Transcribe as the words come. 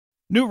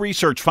New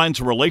research finds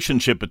a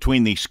relationship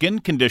between the skin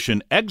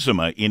condition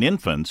eczema in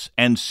infants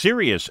and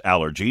serious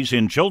allergies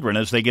in children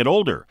as they get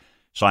older.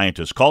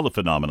 Scientists call the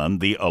phenomenon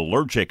the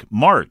Allergic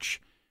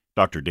March.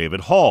 Dr.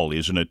 David Hall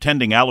is an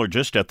attending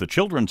allergist at the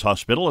Children's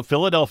Hospital of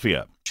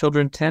Philadelphia.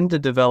 Children tend to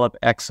develop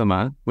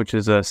eczema, which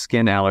is a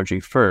skin allergy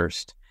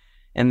first.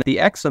 And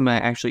the eczema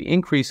actually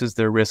increases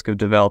their risk of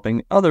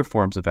developing other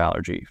forms of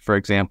allergy, for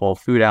example,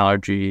 food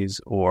allergies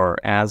or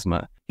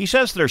asthma. He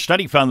says their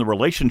study found the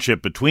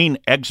relationship between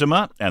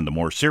eczema and the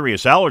more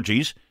serious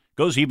allergies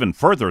goes even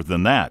further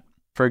than that.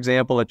 For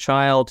example, a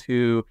child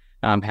who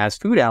has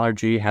food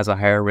allergy has a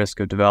higher risk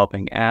of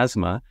developing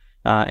asthma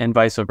and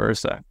vice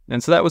versa.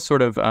 And so that was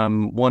sort of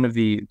one of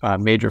the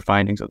major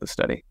findings of the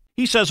study.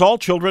 He says all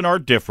children are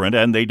different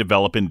and they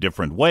develop in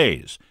different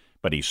ways.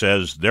 But he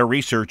says their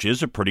research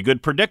is a pretty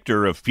good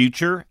predictor of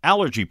future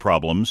allergy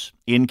problems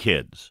in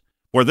kids.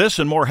 For this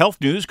and more health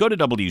news, go to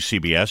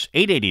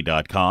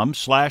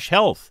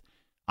WCBS880.com/health.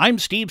 I'm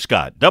Steve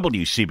Scott,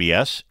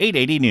 WCBS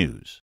 880 News.